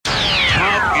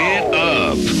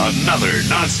Another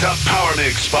non-stop power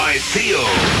mix by Theo.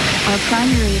 Our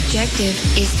primary objective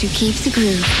is to keep the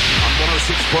groove. On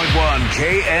 106.1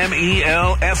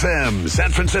 KMEL FM, San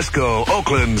Francisco,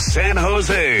 Oakland, San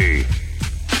Jose.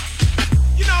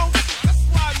 You know, that's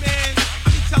why, man, I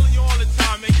be telling you all the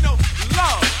time, man, you know,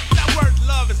 love, that word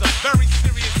love is a very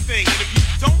serious thing. And if you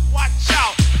don't watch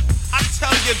out, I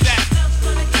tell you that.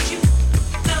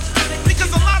 Because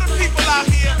a lot of people out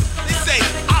here, they say,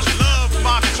 I love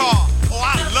my car, or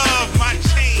I love my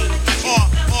chain, or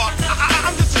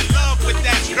I'm just in love with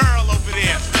that girl over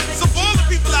there. So for all the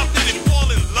people out there that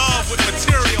fall in love with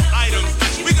material items,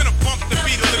 we're gonna bump the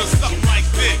beat a little something like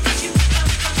this.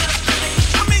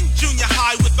 I'm in junior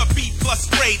high with a B+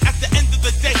 grade. At the end of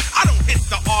the day, I don't hit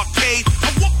the arcade. I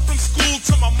walk from school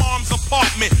to my mom's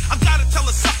apartment. I gotta tell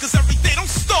the suckers every day, don't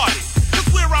start it.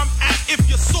 Cause where I'm at, if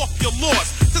you're soft, you're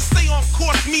lost. To stay on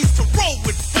course means to roll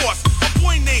with force. A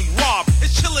boy named Rob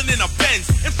is chilling in a Benz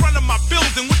in front of my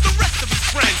building with the rest of his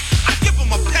friends. I give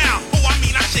him a pound,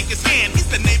 I shake his hand. He's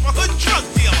the neighborhood drug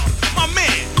dealer, my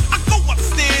man. I go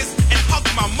upstairs and hug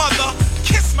my mother,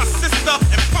 kiss my sister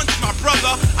and punch my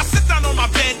brother. I sit down on my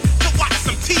bed to watch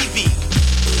some TV.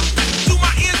 Do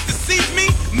my ears deceive me?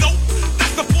 Nope.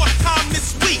 That's the fourth time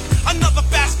this week. Another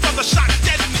fast brother shot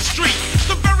dead in the street.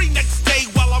 The very next day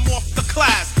while I'm off to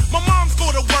class, my mom's go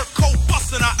to work cold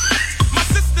busting her. My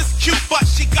sister's cute but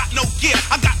she got no gear.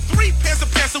 I got 3 pairs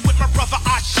of pants with my brother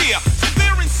I share. So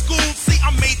they're in school, see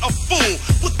I made a fool.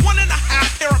 With 1.5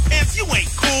 pair of pants, you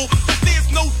ain't cool. But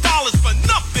there's no dollars for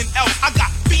nothing else. I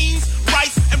got beans,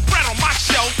 rice, and bread on my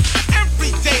shelf.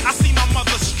 Every day I see my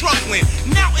mother struggling.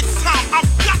 Now it's time, I've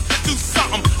got to do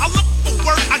something. I look for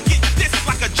work, I get this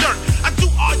like a jerk. I do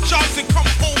odd jobs and come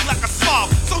home like a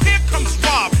slob. So here comes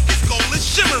Rob, his goal is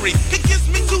shimmery. He gives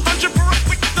me 200 for a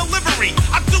quick delivery.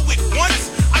 I do it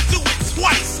once, I do it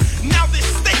twice. Now there's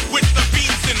steak with the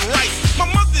beans and rice. My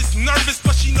mother's nervous,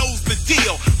 but she knows the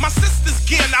deal. My sister's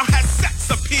gear now has sex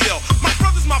appeal. My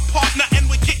brother's my partner and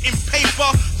we're getting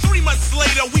paper. 3 months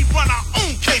later, we run our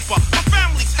own caper. My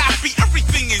family's happy,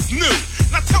 everything is new.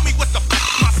 Now tell me what the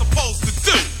am I supposed to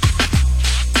do?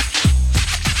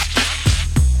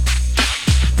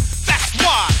 That's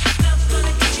why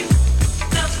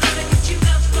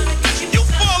you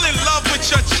fall in love with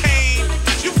your chain.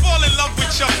 You fall in love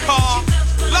with your car.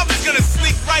 Love is gonna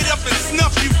sneak right up and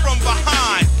snuff you from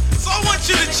behind. So I want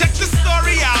you to check the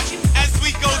story out as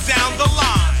we go down the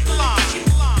line.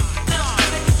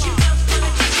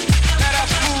 Let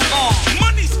us move on.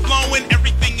 Money's flowing,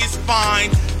 everything is fine.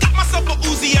 Got myself a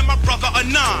Uzi and my brother a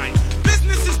 9.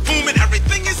 Business is booming,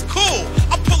 everything is cool.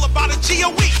 I pull about a G a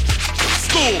week.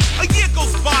 School, a year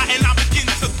goes by and I begin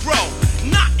to grow.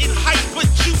 Not in height, but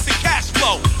juice and cash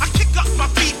flow. I kick up my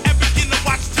feet and begin to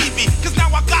watch TV. Cause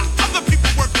now I got other people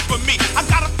working for me. I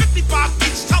got a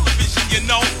 55-inch television, you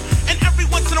know. And every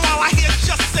once in a while I hear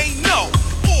just say no.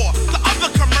 Or the other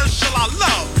commercial I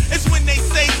love is when they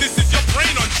say this is your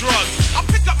brain on drugs. I'll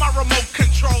pick up my remote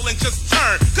control and just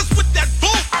turn. Cause with that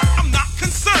bull, I'm not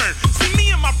concerned. See me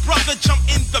and my brother jump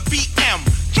in the BM.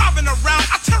 Driving around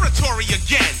our territory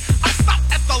again. I stop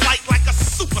at the light like a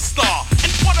superstar.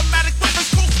 And automatic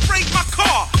weapons go spray my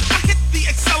car. I hit the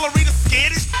accelerator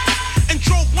scared as and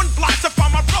drove 1 block to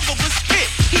find my brother was hit.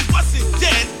 He wasn't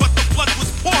dead, but the blood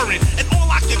was pouring. And all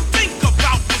I could think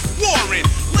about was Warren.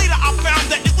 Later I found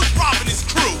that it was Rob and his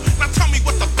crew. Now tell me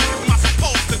what the am I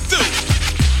supposed to do?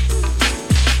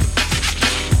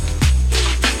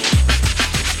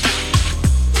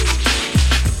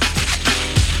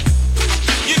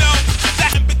 You know,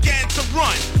 that began to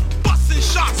run. Busting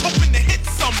shots, hoping to hit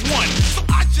someone. So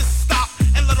I just stopped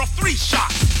and let off 3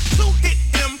 shots. 2 hit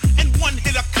him and 1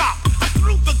 hit a cop. I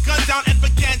threw the gun down and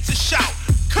began to shout.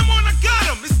 Come on, I got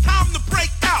him, it's time to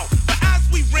break out. But as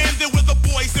we ran, there were the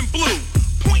boys in blue,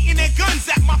 pointing their guns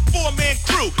at my 4-man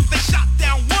crew. They shot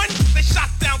down 1, they shot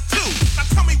down 2. Now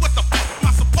tell me what the am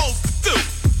I supposed to do?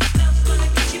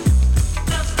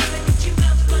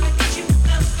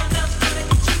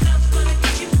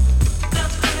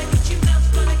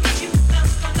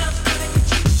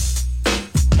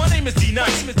 My name is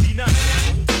D-Nice.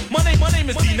 My name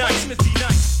is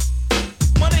D-Nice.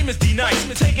 My name is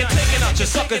D-Nice. Taking out your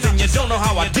suckers and you don't know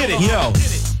how I did it. Yo,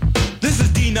 this is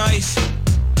D-Nice.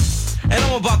 And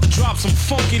I'm about to drop some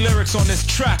funky lyrics on this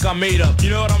track I made up. You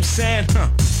know what I'm saying?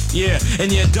 Yeah,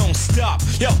 and you don't stop.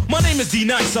 Yo, my name is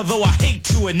D-Nice, although I hate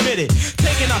to admit it.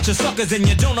 Taking out your suckers and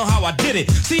you don't know how I did it.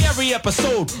 See, every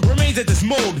episode remains at this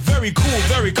mode. Very cool,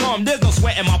 very calm, there's no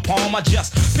sweat in my palm. I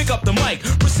just pick up the mic,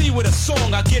 proceed with a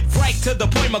song. I get right to the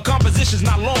point, my composition's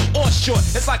not long or short.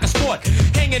 It's like a sport,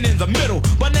 hanging in the middle.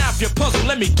 But now if you're puzzled,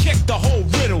 let me kick the whole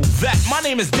riddle. That my name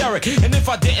name is Derek, and if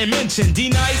I didn't mention,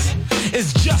 D-Nice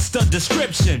is just a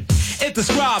description. It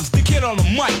describes the kid on the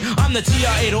mic. I'm the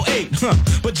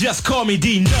TR-808, but just call me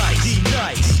D-Nice.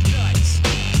 D-Nice.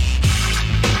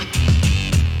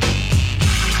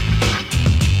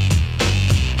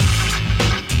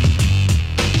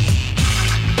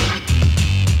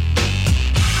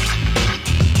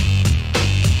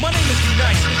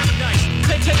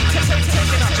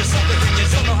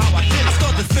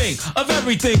 Of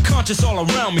everything conscious all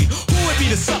around me. Who would be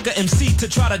the sucker MC to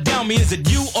try to down me? Is it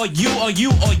you or you or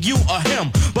you or you or him?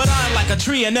 But I'm like a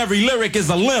tree and every lyric is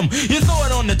a limb. You throw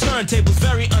it on the turntables,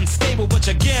 very unstable, but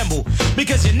you gamble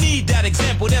because you need that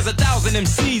example. There's 1,000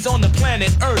 MCs on the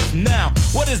planet Earth now.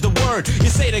 What is the word you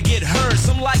say to get heard?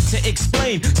 Some like to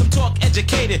explain, some talk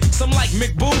educated, some like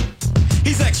Mick Boo.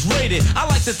 He's X-rated. I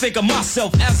like to think of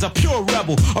myself as a pure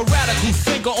rebel, a radical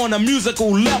thinker on a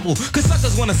musical level. Cause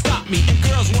suckers wanna stop me and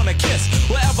girls wanna kiss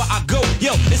wherever I go.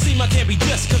 Yo, it seems I can't be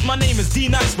dissed cause my name is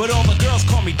D-Nice, but all the girls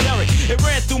call me Derek. It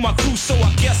ran through my crew, so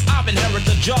I guess I've inherited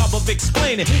the job of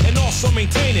explaining and also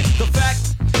maintaining the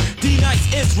fact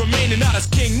D-Nice is remaining not as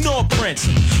king nor prince,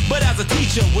 but as a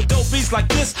teacher with dope beats like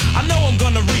this, I know I'm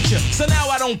gonna reach you. So now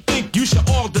I don't think you should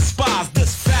all despise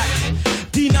this fact.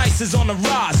 D-Nice is on the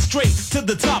rise, straight to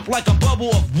the top like a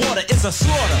bubble of water. It's a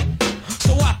slaughter.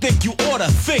 So I think you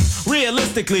oughta think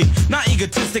realistically, not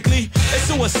egotistically. It's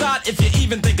suicide if you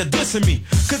even think of dissing me.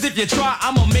 Cause if you try,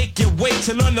 I'ma make you wait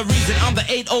to learn the reason I'm the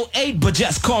 808, but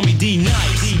just call me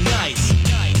D-Nice. D-Nice.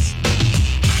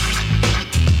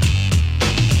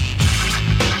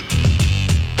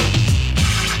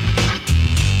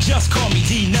 Just call me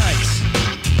D-Nice.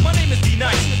 My name is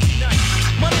D-Nice.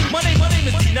 My name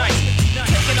is D-Nice.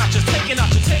 Taking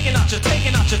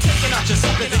out your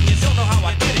suckers and you don't know how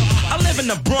I did it. I live in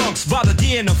the Bronx by the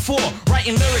D and the 4.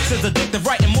 Writing lyrics is addictive,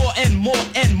 writing more and more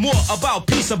and more about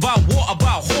peace, about war,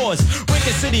 about whores.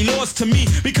 Breaking city laws to me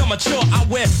become a chore. I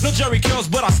wear no Jerry curls,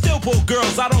 but I still pull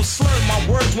girls. I don't slur my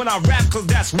words when I rap cause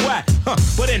that's whack.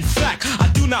 But in fact, I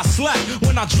do not slack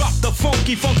when I drop the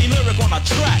funky lyric on a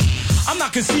track. I'm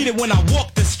not conceited when I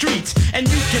walk the streets, and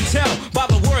you can tell by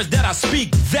the words that I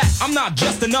speak that I'm not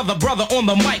just another brother on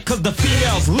the mic, cause the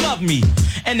females love me,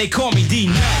 and they call me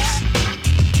D-Nice.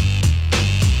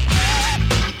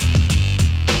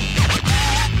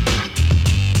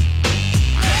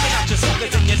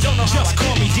 Just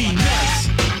call me D-Nice.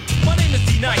 My name is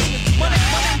D-Nice. My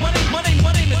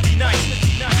name is D-Nice.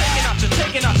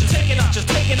 Taking out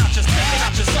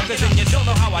your suckers, and you don't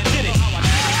know how I did it.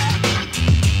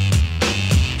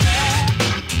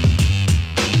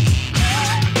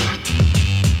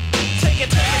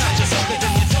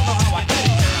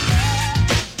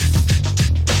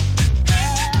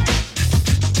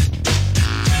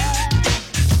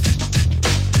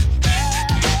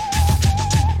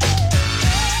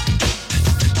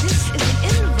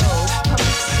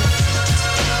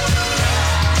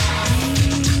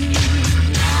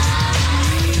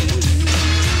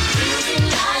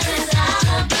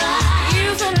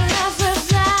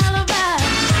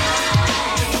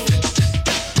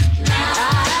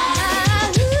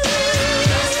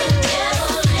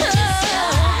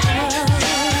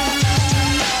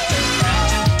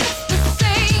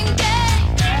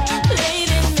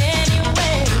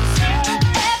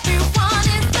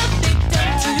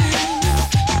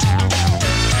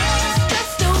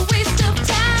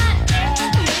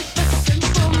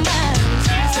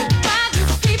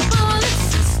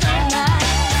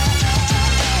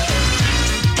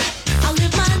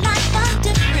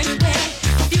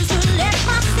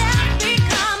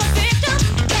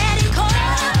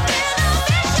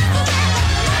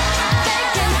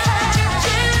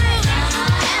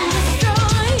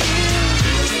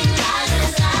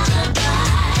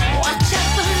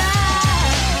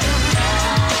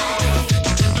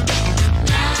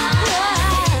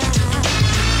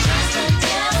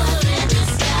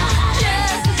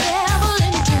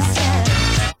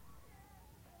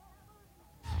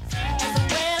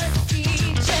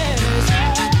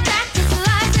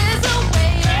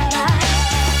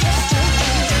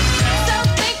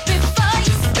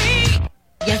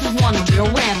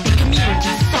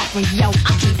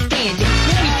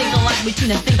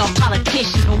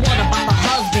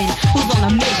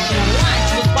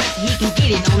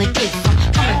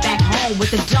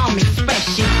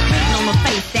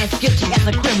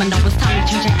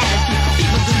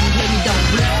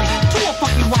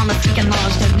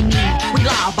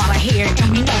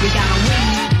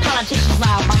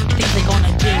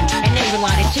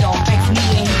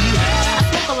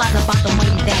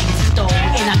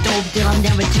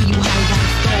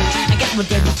 With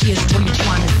every tears, what you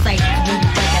trying to say? When you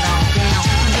break it all down,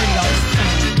 I'm ready all this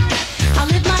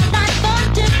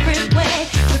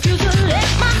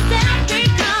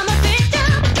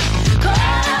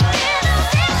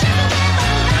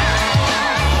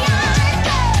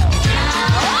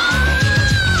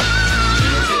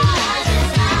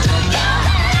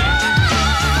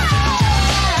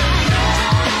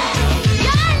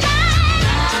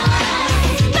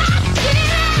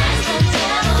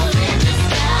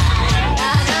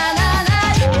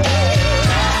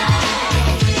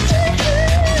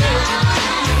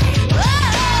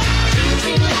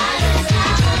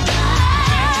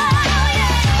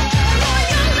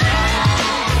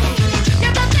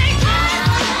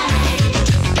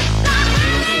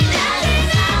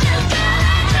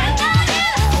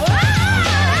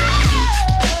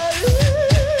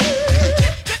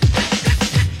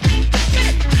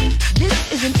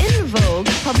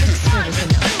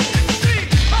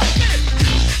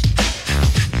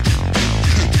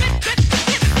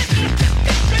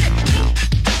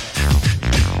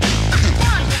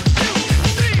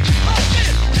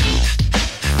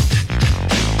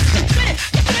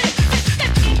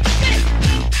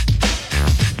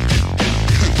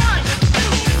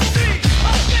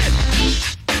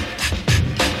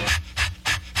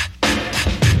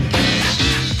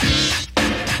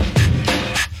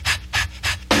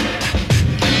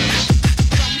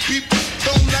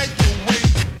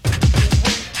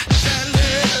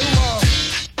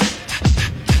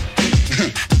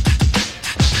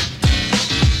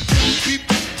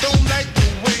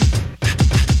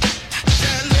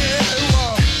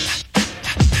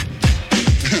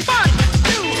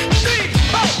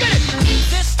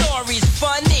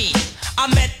I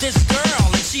met this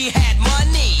girl and she had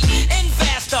money in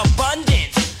vast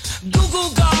abundance.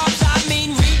 Goo-goo garbs, I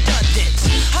mean redundant.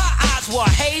 Her eyes were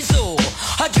hazel,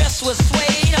 her dress was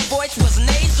suede, her voice was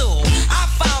nasal. I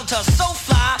found her so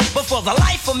fly, but for the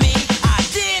life of me, I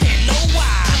didn't know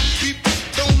why. People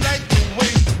don't like the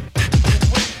way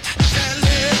that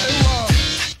little walk.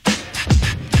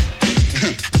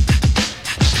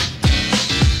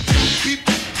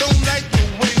 People don't like the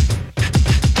way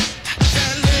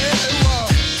that little walk.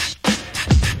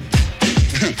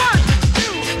 1,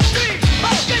 2, 3,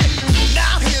 4, get it.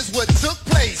 Now here's what took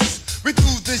place. We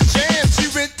threw this jam, she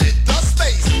rented the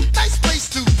space. Nice place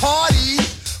to party,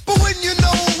 but when you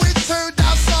know it turned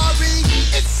out sorry,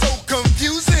 it's so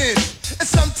confusing. And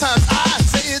sometimes I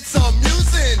say it's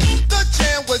amusing. The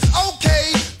jam was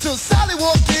okay till Sally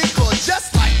walked in, 'cause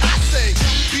just like I say,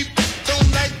 people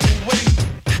don't like the way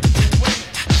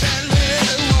that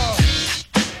little walk.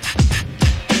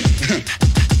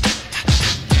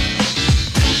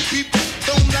 People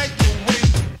don't like the way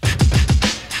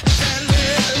that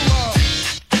little walk.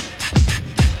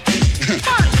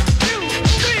 1, 2,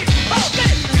 3, 4,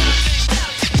 get it.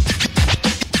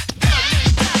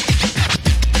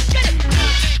 Get it.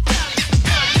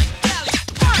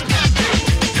 1, 2,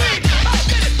 3, 4,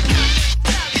 get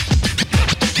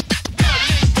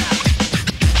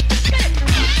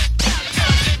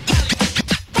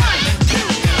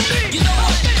it. You know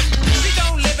what? She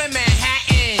don't live in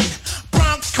Manhattan,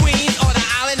 Bronx, Queens, or the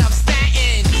island of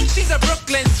Staten. She's a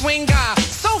Brooklyn swinger,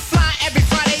 so fly every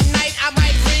Friday night I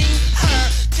might ring her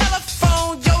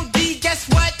telephone. Yo, D, guess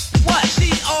what? What?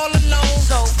 She's all alone.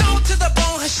 So stone to the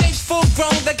bone, her shape's full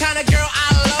grown, the kind of girl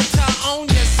I love to own.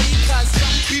 You see, 'cause some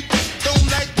People don't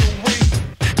like the way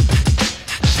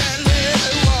that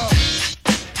little walk.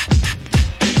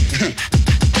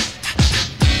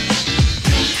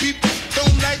 People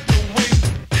don't like the way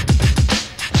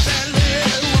that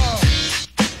little walk.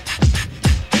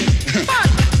 1,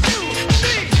 2,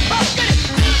 3, 4, get it.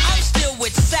 I'm still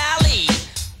with Sally,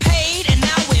 paid, and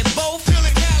now we're both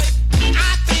feeling Cali.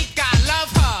 I think I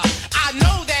love her. I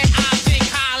know that I think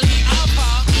highly of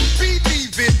her.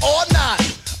 Believe it or not,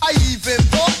 I even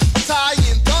thought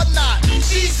tying the knot.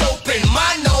 She's opened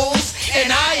my nose,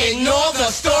 and I ignore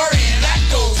the story that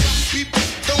goes. People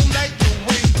don't like the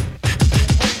way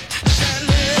that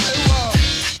little walk.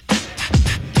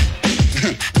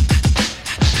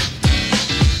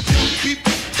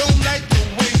 People don't like the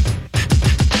way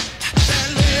that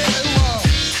little walk.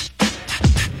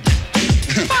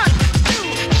 1, 2,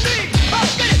 3, 4,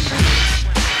 get it.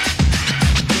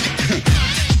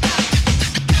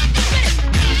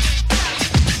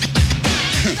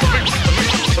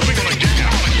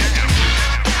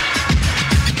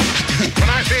 When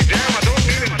I say jam, I don't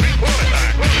mean it three-quarter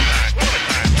time.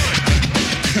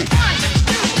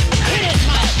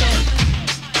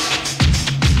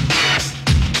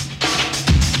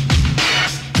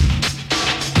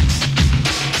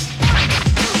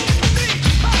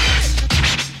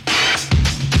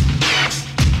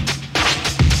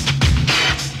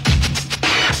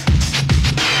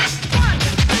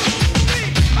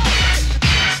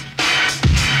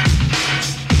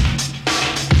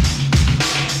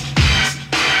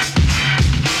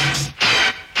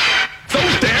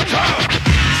 Those damn tough.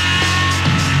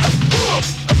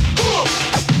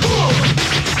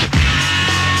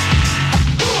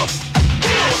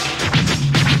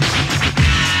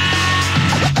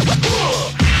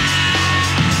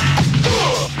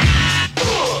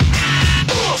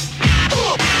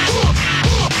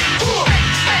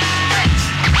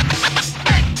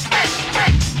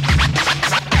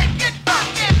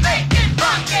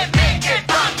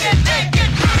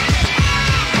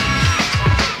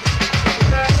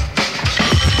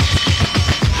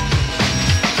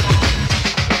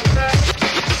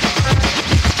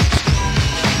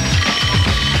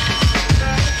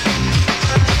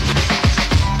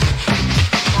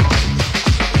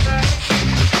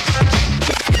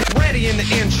 Ready in the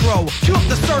intro, cue up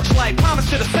the searchlight, promise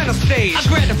to the center stage. I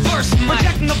grab the first mic.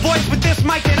 Projecting the voice with this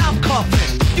mic and I'm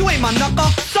cuffing. You ain't my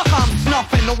knuckle, sucker, I'm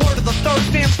snuffing. The word of the third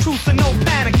stands true, so no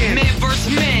panicking. Man versus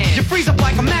man. You freeze up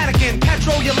like a mannequin.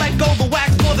 Petrol, you let go the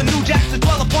wax for the new jacks. The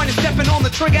dweller point is stepping on the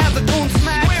trigger as the tune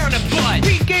smash. Square in the butt.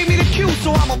 Pete gave me the cue,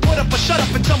 so I'ma put up a shut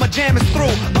up until my jam is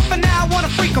through. But for now, I wanna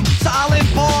freak 'em. So I'll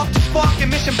involve spark and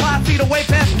mission posse the way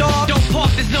past dog. Don't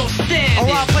park, there's no standing.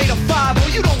 Or I'll play the 5, or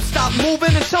you don't stop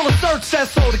moving until the search says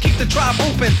so to keep the tribe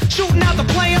hooping. Shooting out the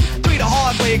plan, 3 the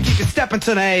hard way and keep it stepping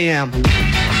to the AM.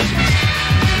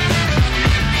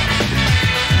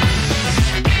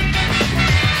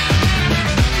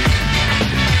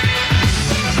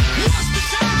 What's the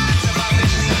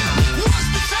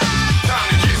time?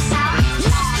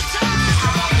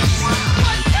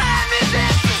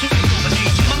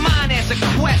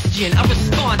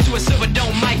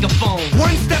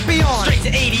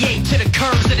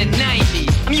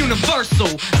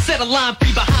 rehearsal. Set a line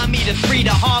free behind me to 3,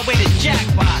 the hard way to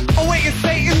jackpot. Awaken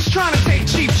Satan's trying to take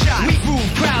cheap shots. We rule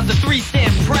crowds, the 3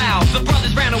 stand proud. The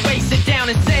brothers ran away, sit down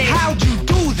and say, how'd you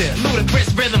do this?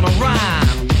 Ludicrous rhythm and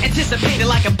rhyme. Anticipated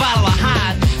like a bottle of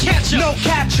Hyde. Catch up, no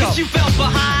catch up. Since you fell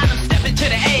behind, I'm stepping to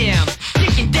the AM.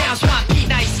 Kicking down, swap Pete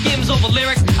nice skims over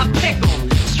lyrics. I pick 'em.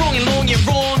 Strong and long and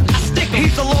wrong, I stick 'em.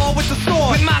 He's the law with the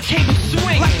sword. With my cable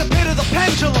swing. Like the pit of the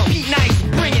pendulum. Pete nice,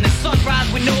 bringing a sunrise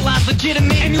with no lies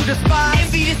legitimate. And you despise.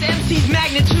 Envy this MC's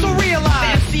magnitude. So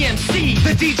realize. The MC,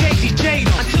 the DJ.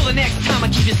 Until the next time I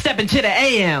keep you stepping to the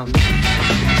AM.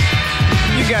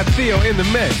 You got Theo in the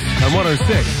mix on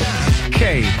 106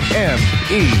 KMEL.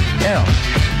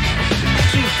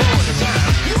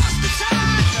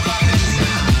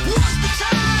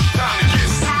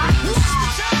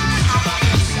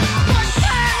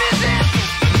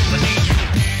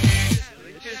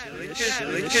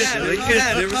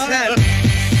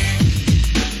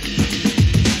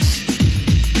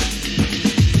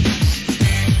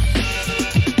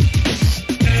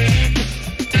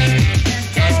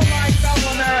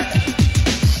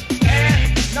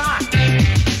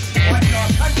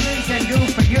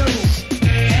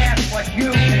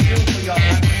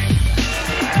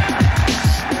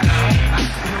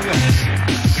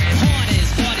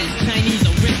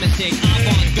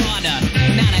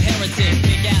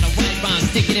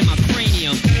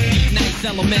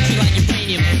 Elementary like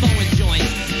uranium, flowing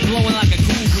joints, blowing like a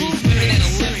cool breeze, swimming in a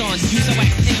lift on juice I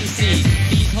wax MC.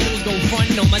 These hoes go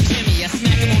frontin' on my Jimmy. I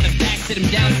smack him on the back, sit him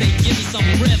down, say give me some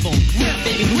rhythm.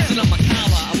 Baby, loosen up my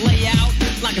collar. I lay out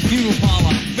like a funeral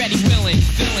parlor. Ready, willing,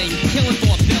 filling, killing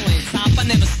for a billing. Top, I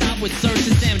never stop with search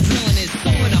and Sam drilling his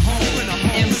soul in a hole.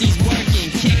 MC's working,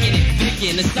 kicking and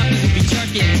vicking. The suckers will be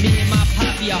jerking. Me and my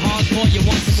posse are hardcore. You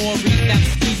want some more reason I'm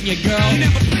squeezing your girl? You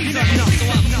never please enough. So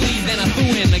I please, then I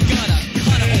threw in the gutter.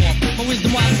 My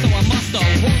wisdom wise, so I muster.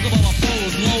 Rolls of all my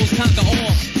foes, lows conquer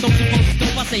all. Don't suppose it's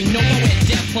dope, I say no, I wear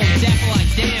death flow, dapper like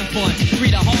damn fun.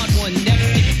 Read a hard one, never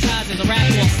stigmatized as a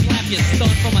rapper. I'll slap your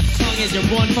stunt from my tongue as you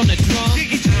run from the drum.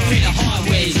 Read the hard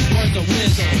ways, words of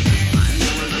wisdom.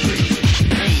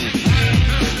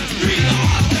 Read the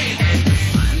hard ways.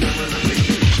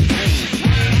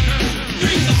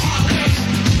 Read the hard ways.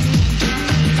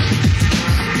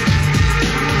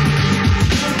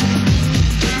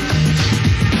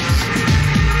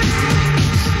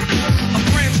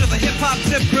 Pop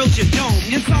tip grills your dome.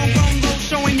 Your song gon' low,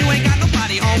 showing you ain't got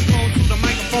nobody home. Phone to the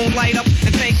microphone, light up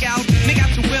and take out. Make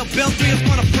out your will, build 3 is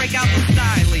gonna break out the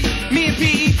styly. Me and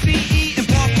PETE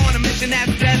embark on a mission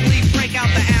that's deadly. Break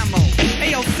out the ammo.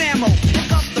 Ayo, Samo,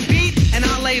 hook up the beat and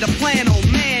I'll lay the plan. Oh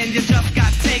man, you just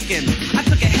got taken. I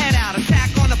took a head out,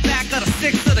 attack on the back of the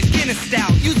 6 of the Guinness stout.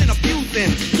 Using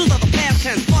abusing, 2 of the past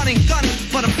tense, funning, gunning,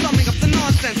 but I'm summing up the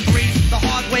nonsense. 3, the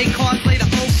hard way, cards later,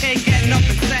 okay, getting up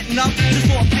and setting up just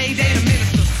for a payday. The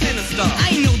minister, sinister. I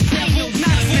ain't no devil,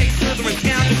 not a snake, slithering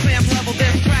scoundrel, Sam level,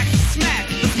 there's crack to smack.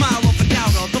 The smile of a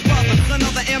doubter, the brothers,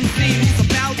 another MC who's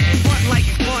about frontin' like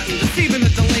he's frontin', deceiving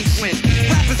the delinquent.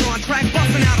 Rappers on track,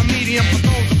 busting out a medium for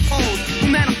those opposed who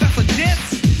manifest a diss.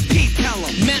 Pete, tell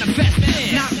 'em. Manifest,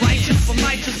 man. Not righteous, but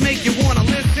might just make you wanna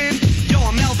listen. Yo,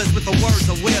 I'm Elvis with the words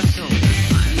of wisdom.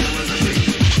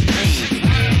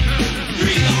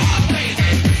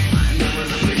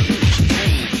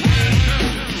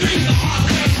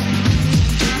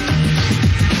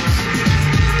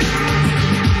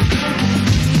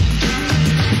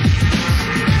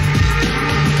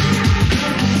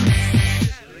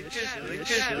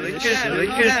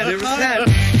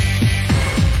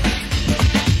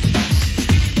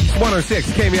 It's 106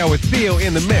 KMEL with Theo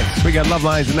in the mix. We got Love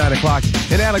Lines at 9 o'clock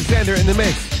and Alexander in the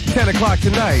mix 10 o'clock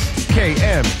tonight.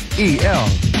 KMEL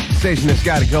station that's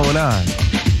got it going on.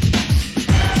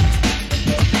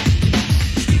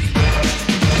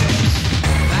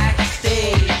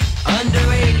 Backstage,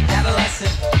 underage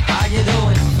adolescent. How you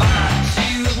doing? Fine.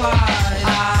 She was wide.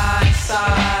 I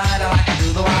decided I could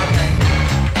do the wild thing.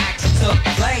 Action took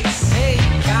place. Hey,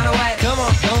 kinda wet. Come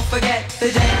on, don't forget the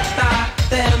J,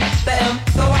 the M,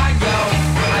 the Y, yo.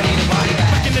 I need a body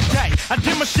back. Back in the day, I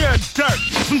did my share of dirt.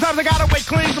 Sometimes I got away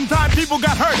clean, sometimes people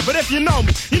got hurt. But if you know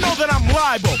me, you know that I'm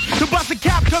liable to bust a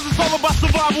cap, cause it's all about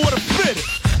survival of the fittest.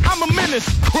 I'm a menace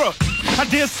crook. I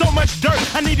did so much dirt,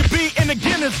 I need to be in the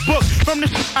Guinness book. From the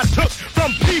shit I took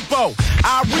from people,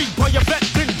 I read for your vet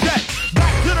been dead.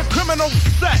 Back to the criminal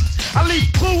set. I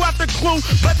leave clue after clue,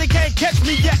 but they can't catch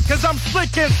me yet, cause I'm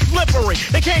slick and slippery.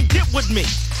 They can't get with me.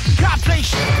 Cops ain't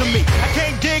shit to me. I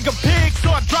can't dig a pig,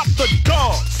 so I drop the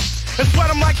dogs. And sweat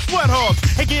them like sweat hogs.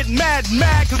 And get mad,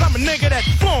 cause I'm a nigga that's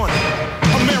born.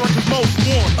 America's most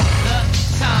wanted.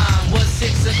 time was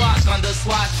 6 o'clock on the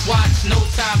Swatch watch. No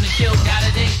time to kill, got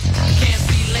a date. Can't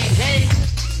be late, hey.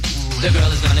 The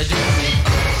girl is gonna do me.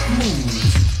 Move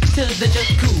to the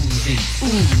jacuzzi.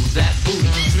 Ooh, that booty.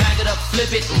 Smack it up,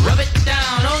 flip it, rub it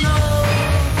down. Oh no.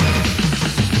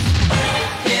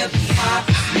 Hip hop,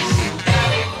 smooth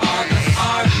out on the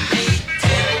R&B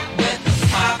tip with the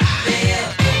pop there,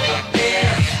 up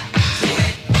there to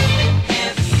it.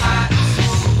 Hip hop,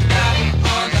 smooth out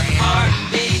on the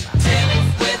R&B tip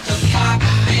with the pop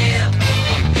there,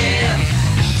 up there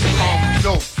to it.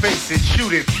 Don't face it,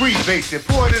 shoot it, freebase it,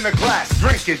 pour it in a glass,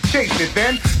 drink it, chase it,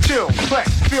 then chill, flex,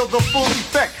 feel the full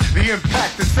effect. The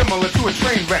impact is similar to a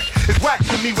train wreck. It's whack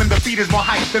to me when the beat is more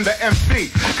hype than the MC.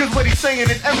 Cause what he's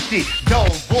saying is empty, dull,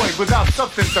 void, without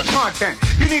substance or content.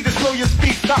 You need to slow your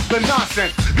speed, stop the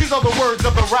nonsense. These are the words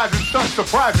of the rising sun,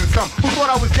 surprising some who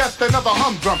thought I was just another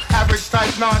humdrum. Average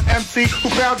type non-MC who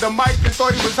found the mic and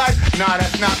thought he was hype. Nah,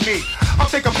 that's not me.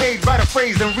 I'll take a page, write a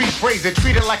phrase, and rephrase it.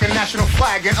 Treat it like a national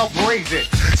flag and upraise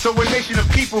it. So a nation of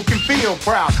people can feel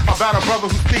proud about a brother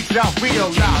who speaks out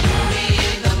real loud. You can do me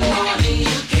in the morning,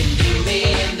 you can do me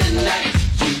in the night.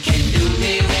 You can do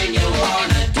me when you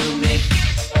wanna do me.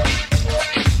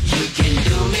 You can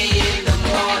do me in the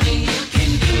morning, you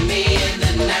can do me in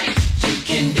the night. You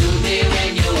can do me when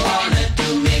you wanna do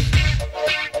me.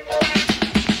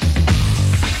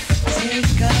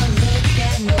 Take a look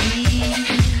at me.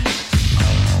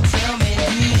 Tell me,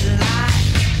 do you like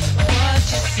what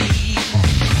you see?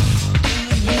 Do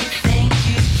you think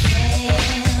you can?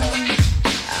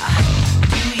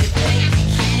 Do you think you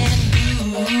can do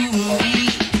me?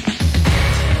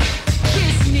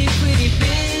 Kiss me, pretty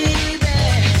baby.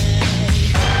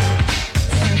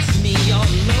 Touch me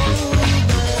all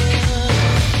over.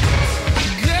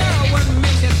 Girl, what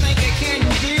makes you think you can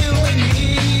deal with me?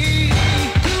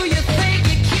 Do you think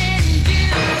you can do me?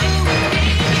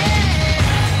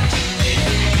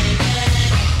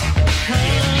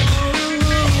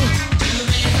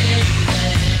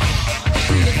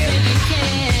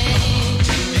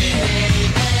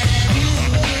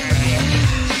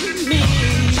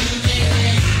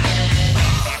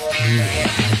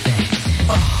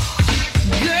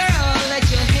 Girl, let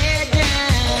your head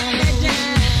down.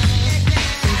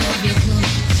 Take off your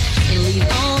boots and leave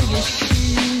on your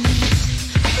shoes.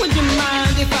 Would you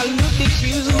mind if I look at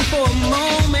you for a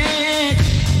moment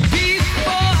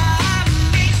before I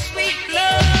make sweet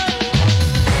love?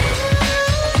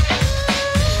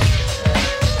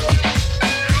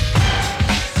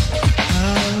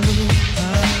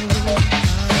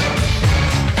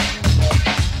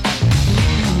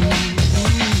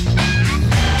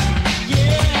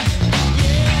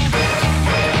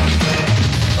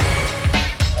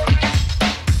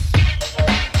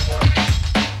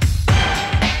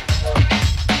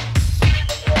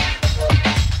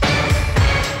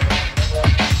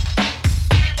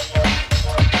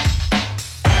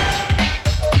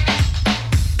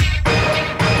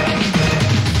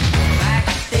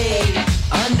 Backstage,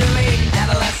 underrated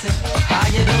adolescent. How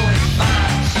you doing?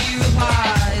 Fine. She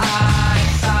replies,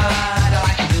 I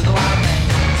like to do the wild thing.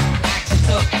 Action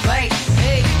took place.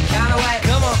 Hey, kinda wet.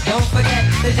 Come on, don't forget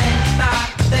the day. Stop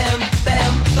them.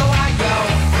 So I go.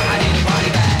 I need a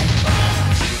body bag.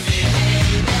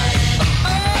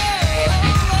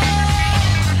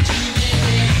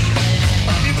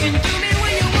 You can do me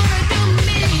when you wanna do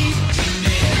me.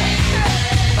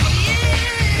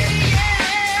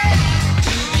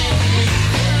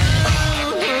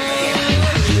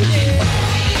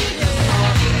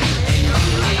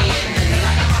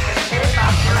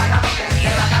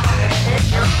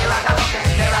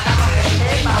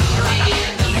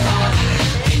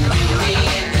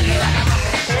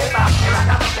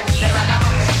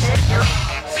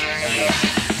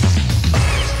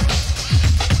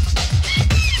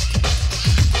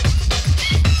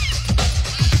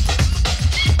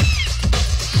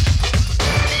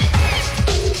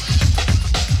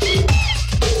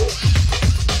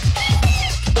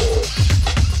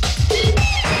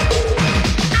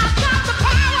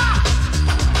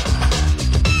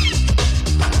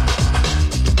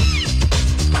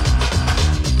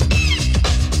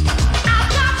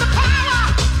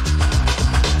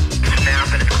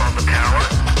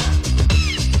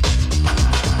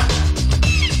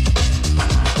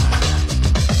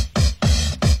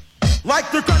 Like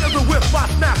the gun of the whip, I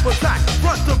snap attack,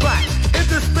 front to back, in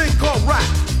this thing called rap.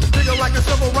 Digger like a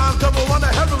civil rhyme double on a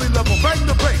heavily level, bang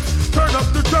the bass, turn up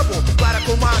the treble.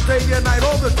 Radical mind day and night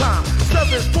all the time.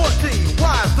 714,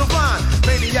 wise, divine,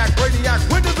 maniac, brainiac,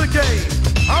 winning the game.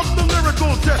 I'm the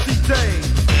lyrical Jesse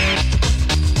James.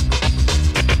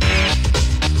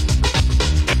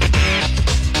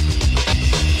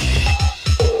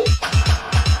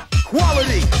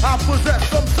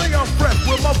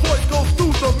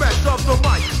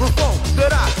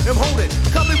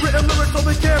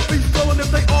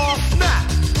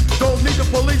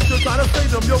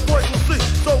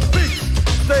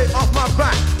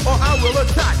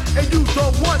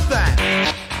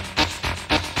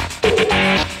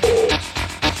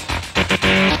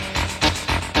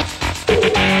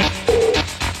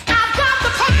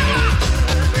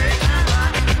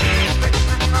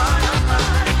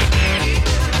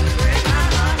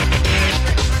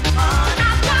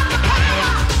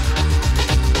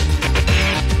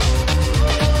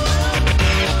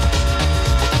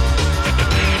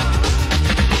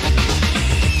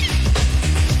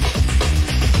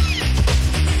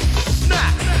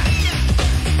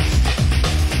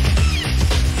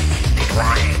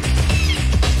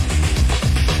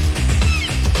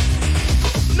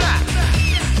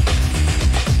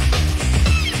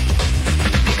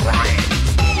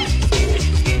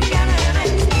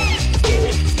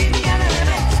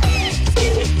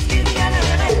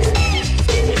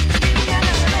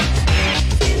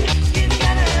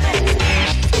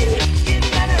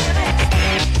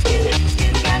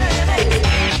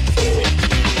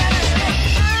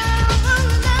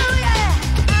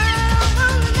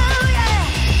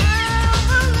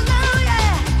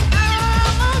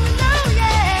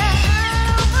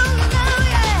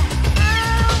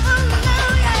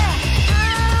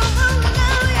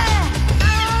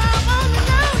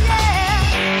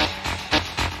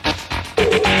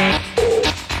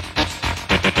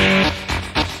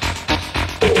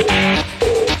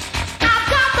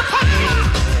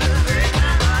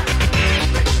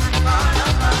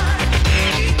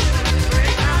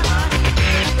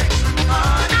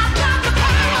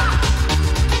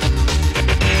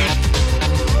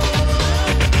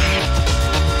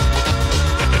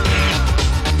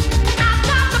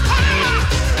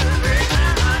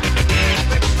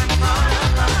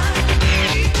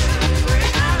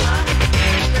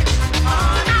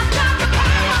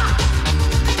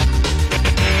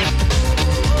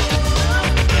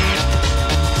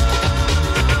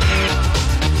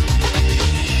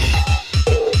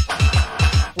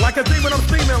 a demon, I'm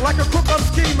steaming. Like a crook, I'm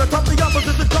scheming. Top the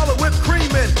opposite to color with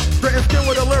creaming. Straight skin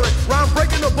with a lyric. Rhyme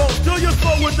breaking the bone. Still your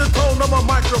soul with the tone of my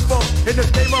microphone. In this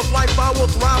game of life, I will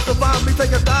thrive. Survive me,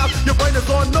 take a dive. Your brain is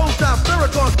on no time.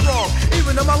 Spirit on strong.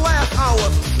 Even in my last hour.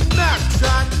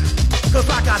 Snapshot. Cause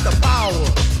I got the power.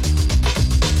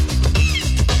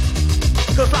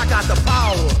 Cause I got the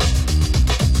power.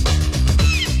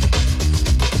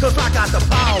 Cause I got the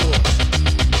power.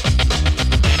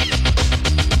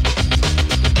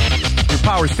 Your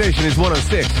power station is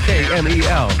 106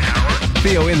 KMEL.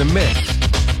 Theo in the mix.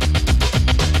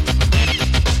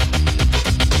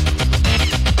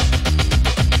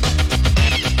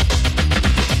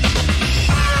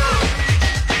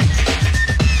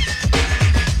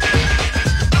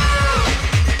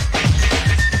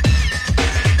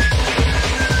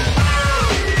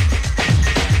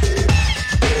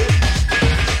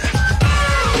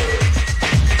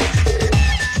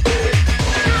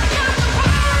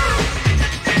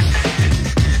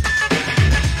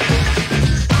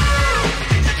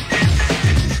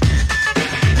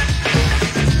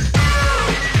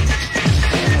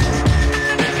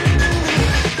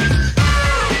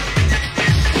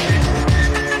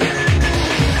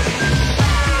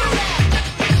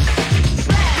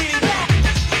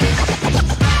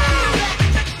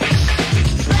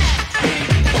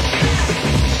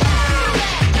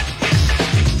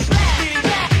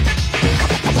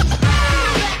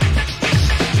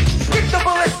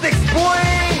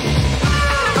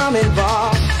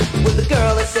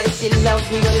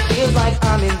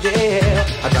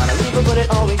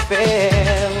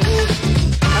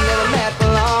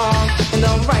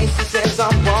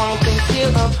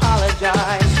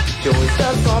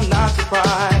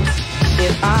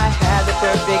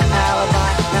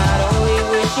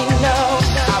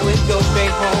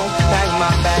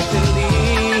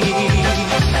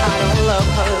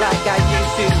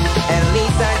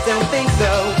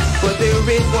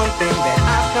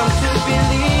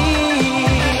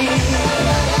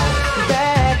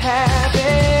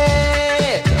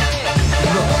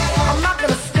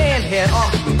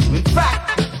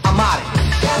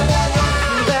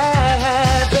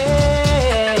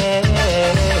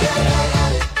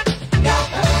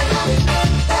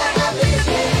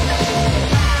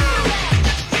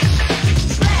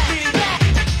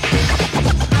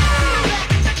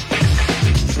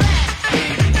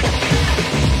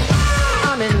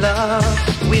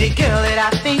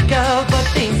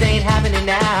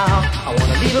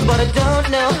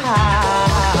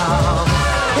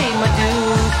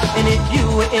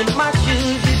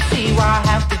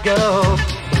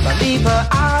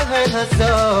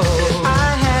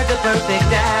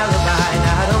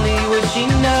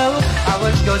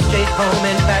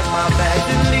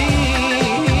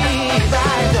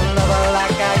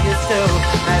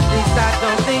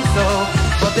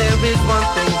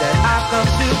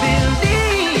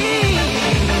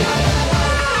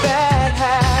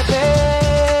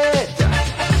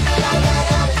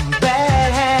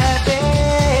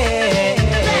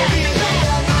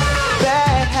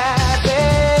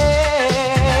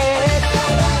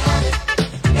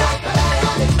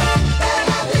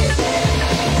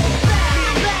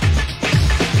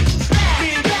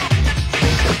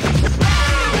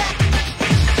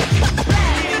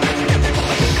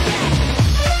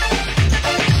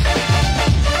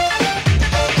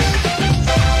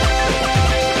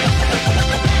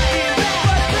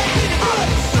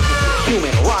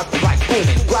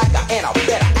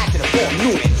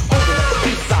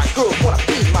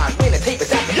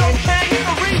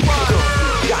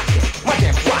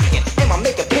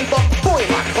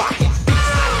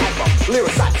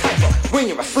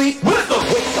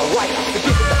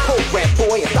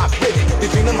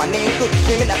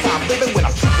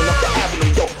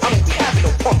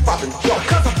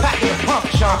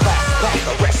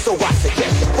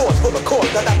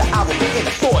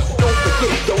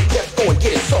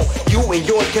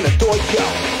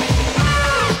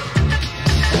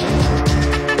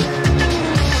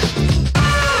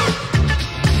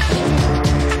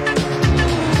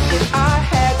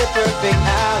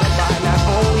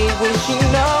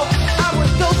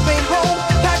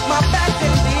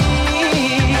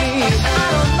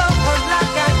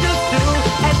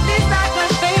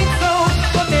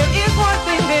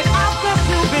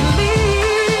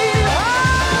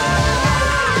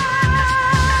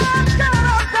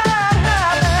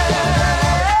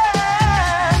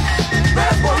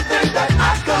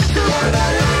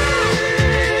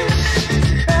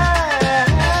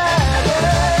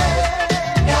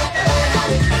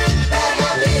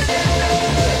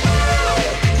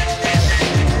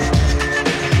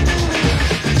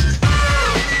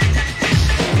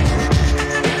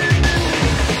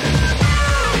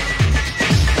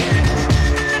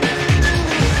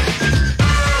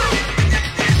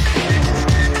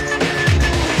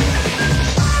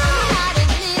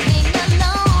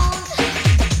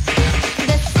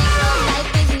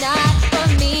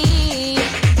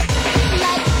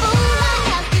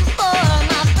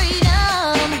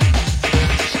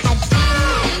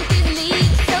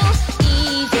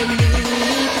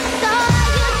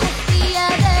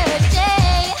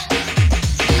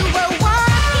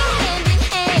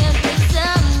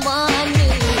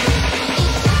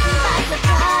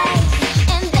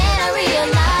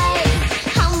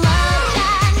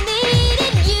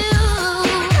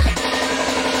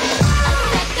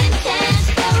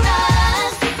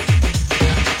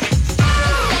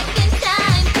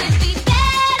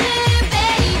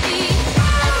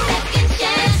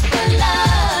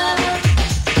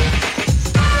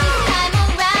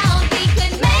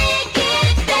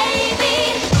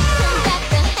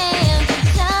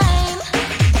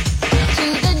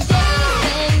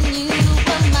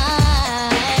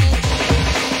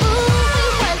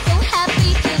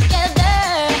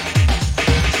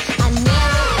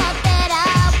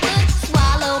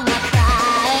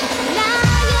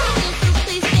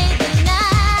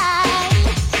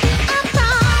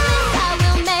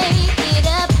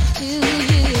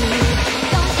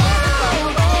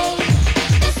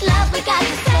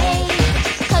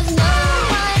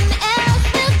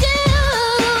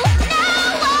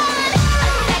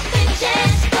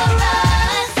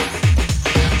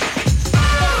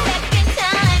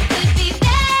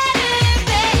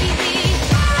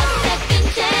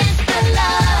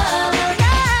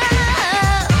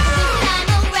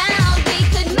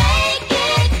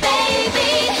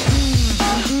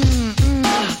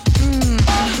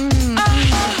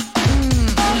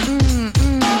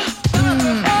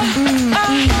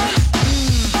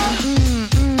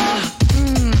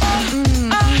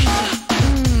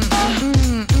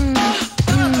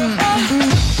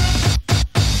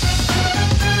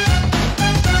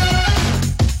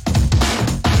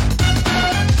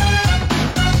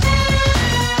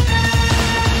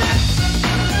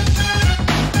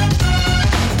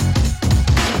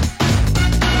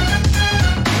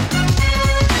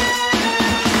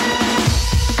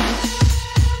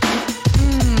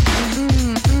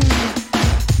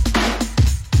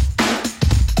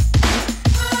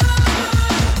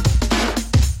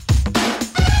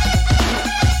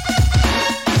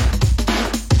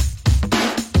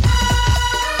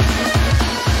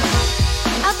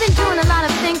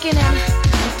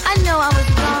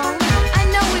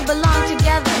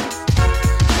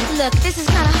 Look, this is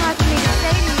kind of hard for me to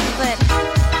say to you, but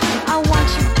I want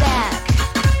you back.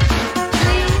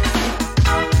 Please,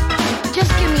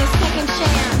 just give me a second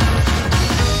chance.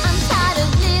 I'm tired of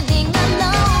living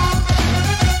alone.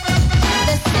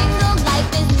 The single life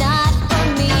is not for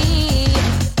me.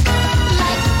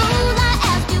 Like fool, I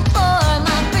asked you for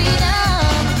my freedom.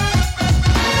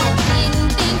 I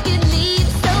didn't think you'd leave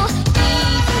so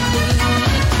easily.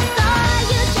 Saw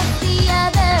you just the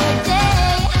other day.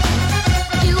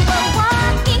 You were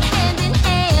walking hand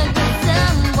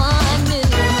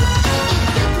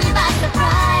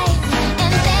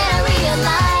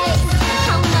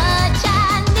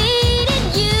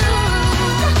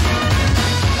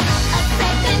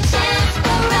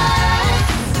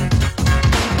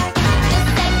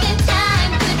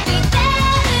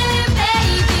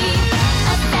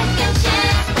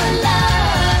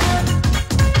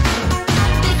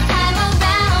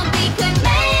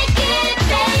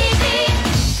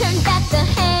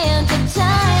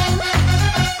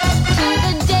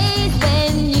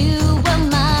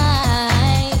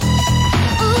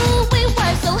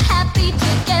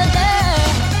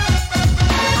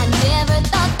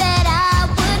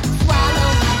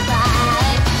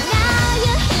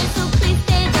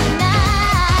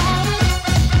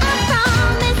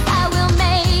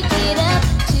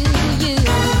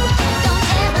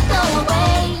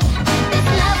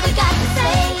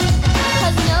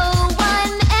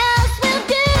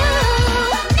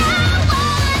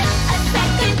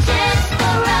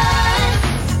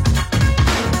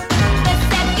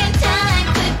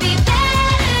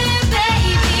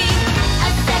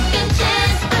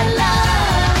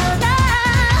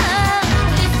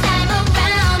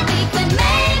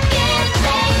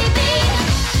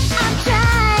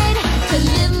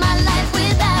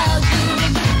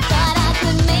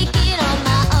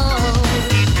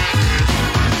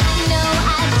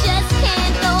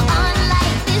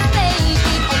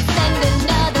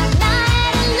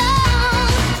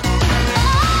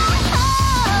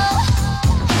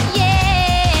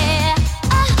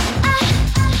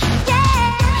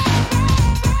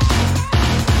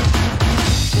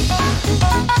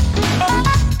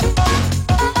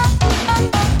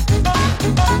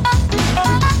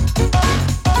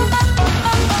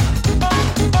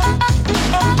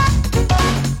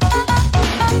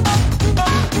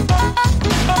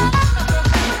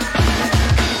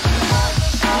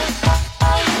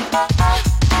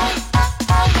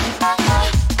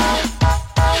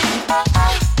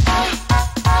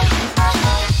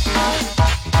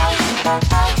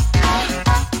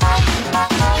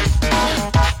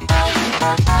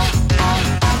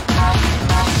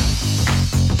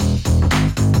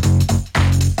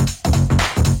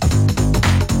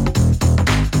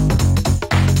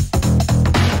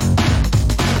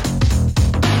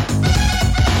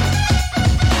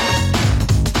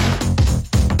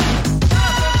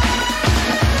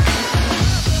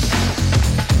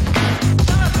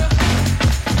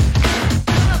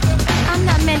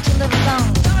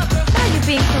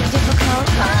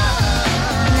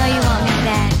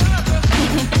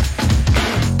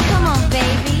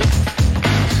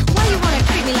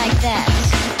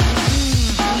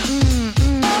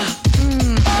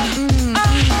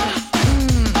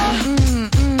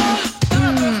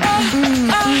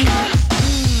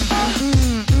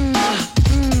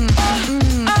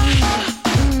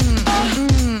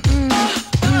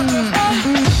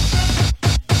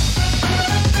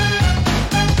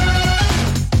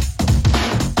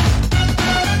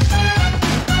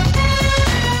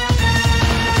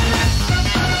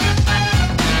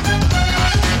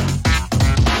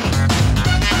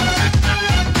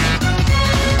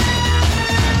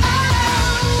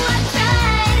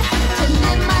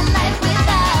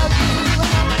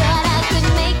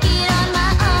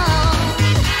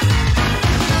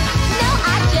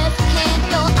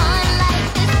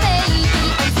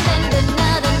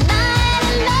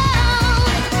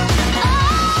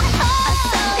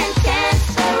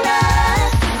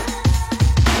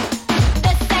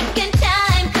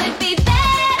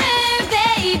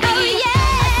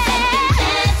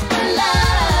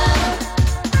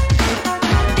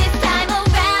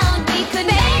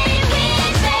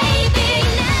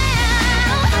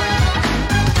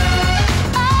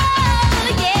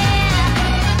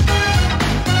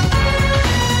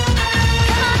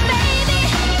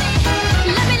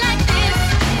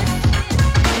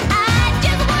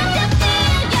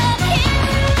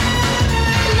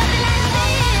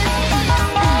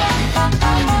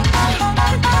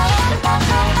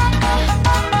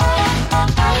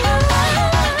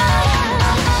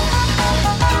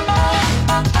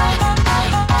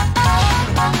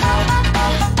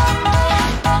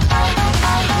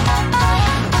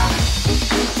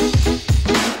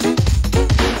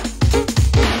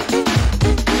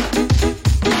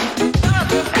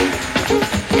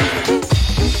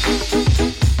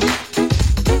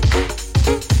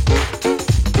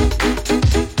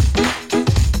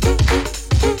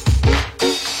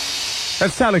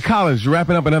That's Tyler Collins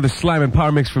wrapping up another Slam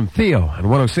Power Mix from Theo on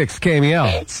 106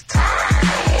 KMEL. It's time.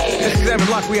 This is Evan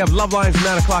Luck. We have Love Lines at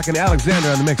 9 o'clock and Alexander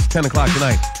on the mix at 10 o'clock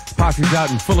tonight. Posse's out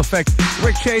in full effect.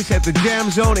 Rick Chase at the Jam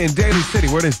Zone in Daly City,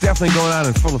 where it is definitely going on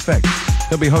in full effect.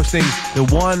 He'll be hosting the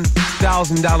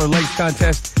 $1,000 legs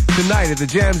contest tonight at the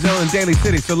Jam Zone in Daly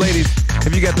City. So, ladies,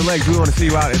 if you got the legs, we want to see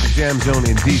you out at the Jam Zone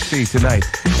in D.C. tonight.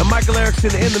 And Michael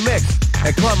Erickson in the mix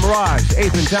at Club Mirage,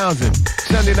 8th and Townsend.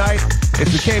 Sunday night,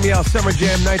 it's the KMEL Summer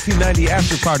Jam 1990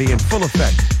 after party in full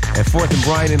effect at 4th and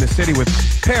Bryant in the city with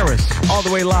Paris all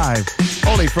the way live,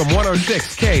 only from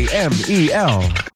 106 KMEL.